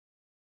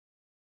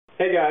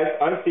Hey guys,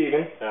 I'm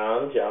Steven.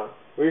 I'm John.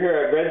 We're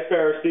here at Red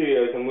Sparrow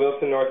Studios in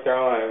Wilson, North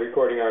Carolina,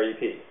 recording our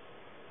EP.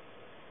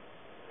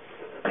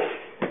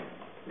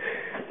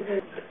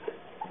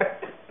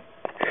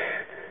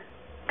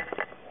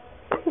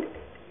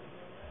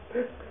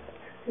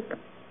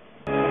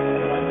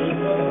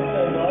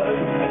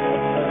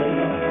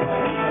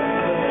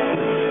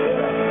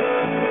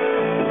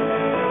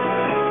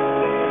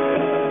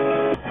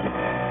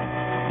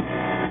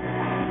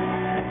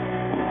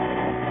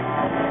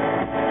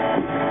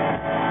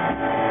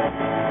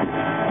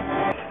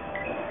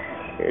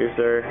 Here's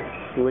our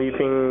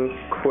sleeping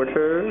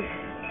quarters.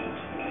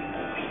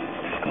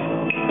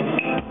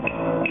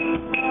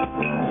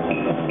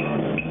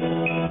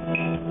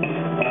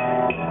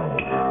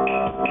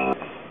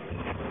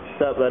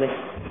 What's up, buddy?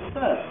 What's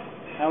up?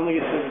 I only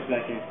get service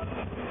back here.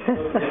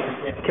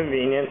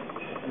 Convenient.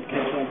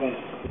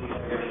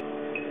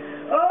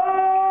 Oh,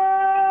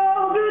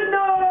 good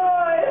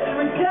noise!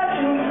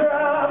 Rejection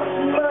drops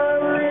in my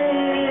ring.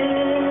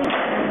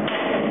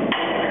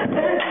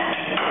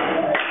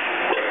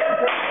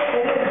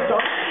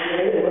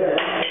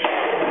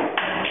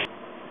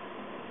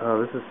 Oh,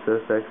 this is so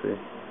sexy.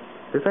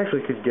 This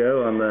actually could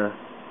go on the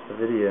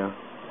video.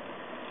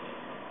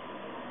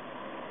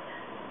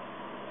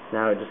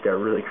 Now it just got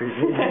really creepy.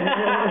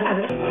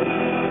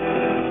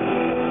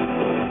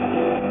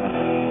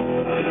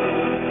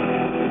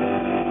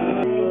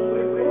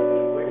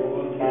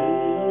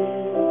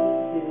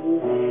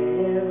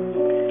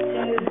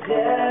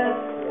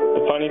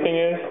 The funny thing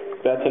is,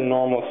 that's a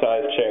normal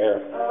sized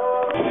chair.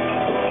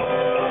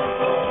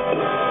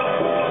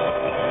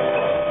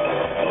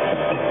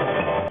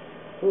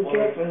 Who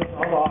tripping?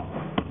 Hold on.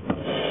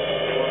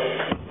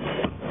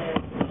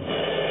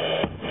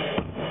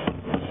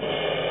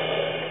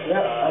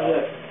 Yep, I'm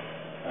good.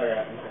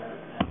 Alright.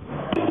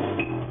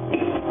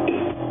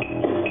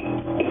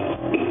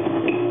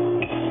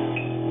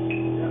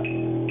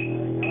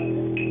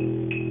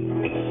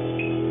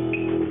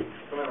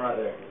 Come in right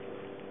there.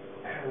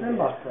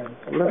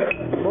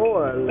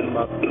 More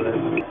limbo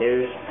friend.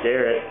 Here's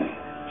Jarrett,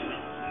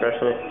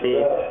 brushing his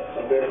teeth.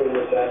 I'm barefoot in the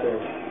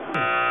bathroom.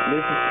 This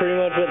is pretty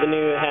much what the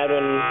new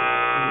Hadwynn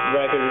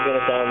record is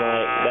gonna sound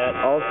like. That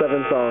all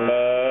 7 songs.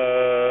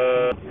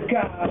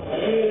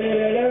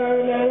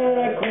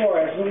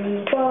 Chorus.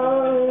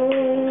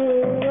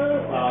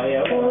 Oh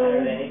yeah,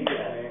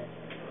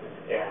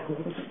 yeah.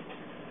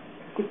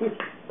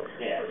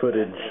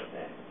 Footage.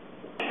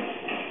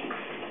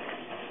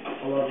 I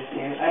love this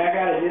can. I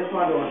got it. This is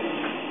my door.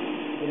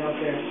 Get up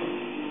there.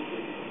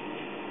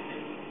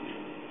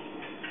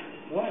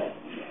 What?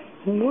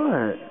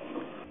 What?